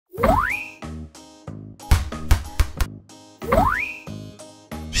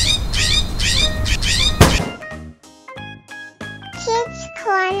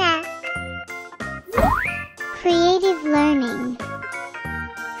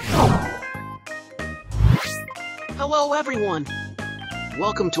Hello everyone!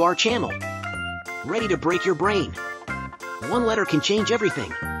 Welcome to our channel. Ready to break your brain? One letter can change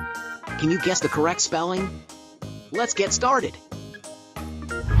everything. Can you guess the correct spelling? Let's get started.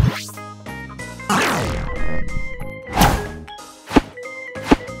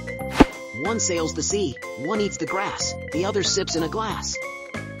 One sails the sea, one eats the grass, the other sips in a glass.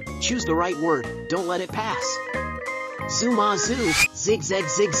 Choose the right word, don't let it pass. Zoo-ma-zoo, zig-zag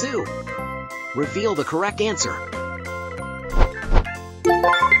zig-zoo. Reveal the correct answer.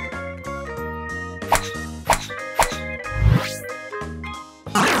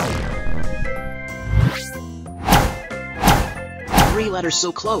 Three letters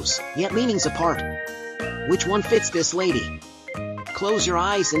so close, yet meanings apart. Which one fits this lady? Close your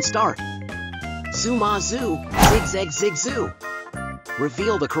eyes and start. Zoo-ma-zoo, zig-zag zig-zoo.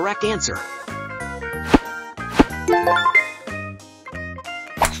 Reveal the correct answer.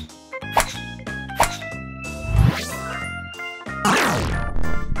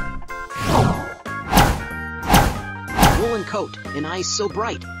 Woolen coat and eyes so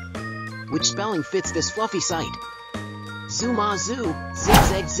bright. Which spelling fits this fluffy sight? Zoo-ma-zoo,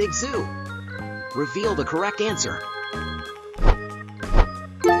 zig-zag zig-zoo. Reveal the correct answer.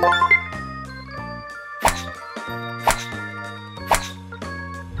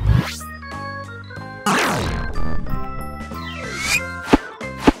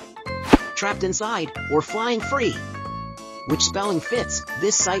 Trapped inside, or flying free. Which spelling fits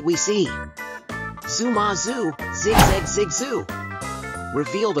this sight we see? Zoo-ma-zoo, zig-zag zig-zoo.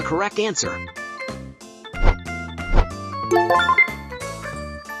 Reveal the correct answer.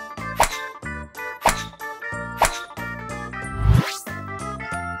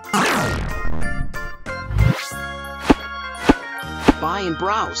 Buy and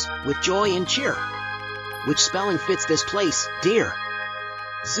browse, with joy and cheer. Which spelling fits this place, dear?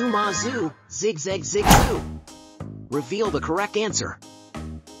 Zoo-ma-zoo, zig-zag zig-zoo. Reveal the correct answer.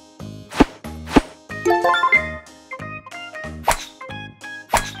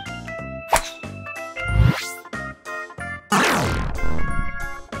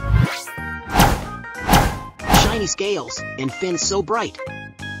 Shiny scales and fins so bright.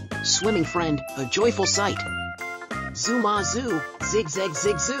 Swimming friend, a joyful sight. Zoo-ma-zoo, zig-zag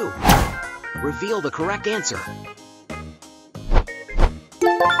zig-zoo. Reveal the correct answer.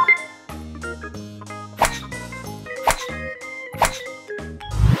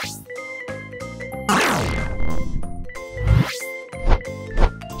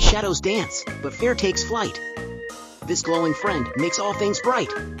 Shadows dance, but fear takes flight. This glowing friend makes all things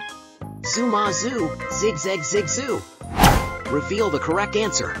bright. Zoo-ma-zoo, zig-zag zig-zoo. Reveal the correct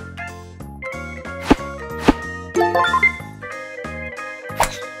answer.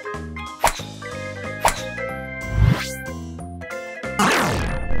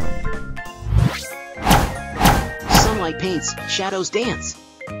 Sunlight paints, shadows dance.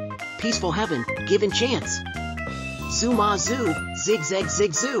 Peaceful heaven, given chance. Zoo-ma-zoo, zig-zag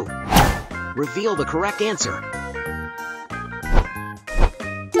zig-zoo. Reveal the correct answer.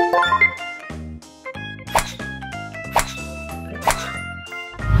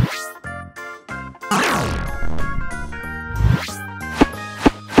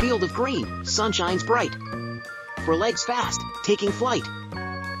 Field of green, sun shines bright. For legs fast, taking flight.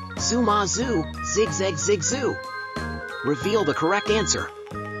 Zoo-ma-zoo, zig-zag zig-zoo. Reveal the correct answer.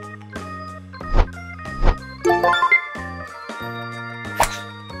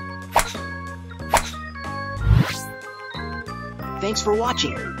 Thanks for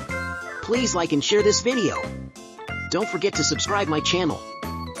watching. Please like and share this video. Don't forget to subscribe my channel.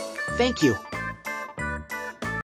 Thank you.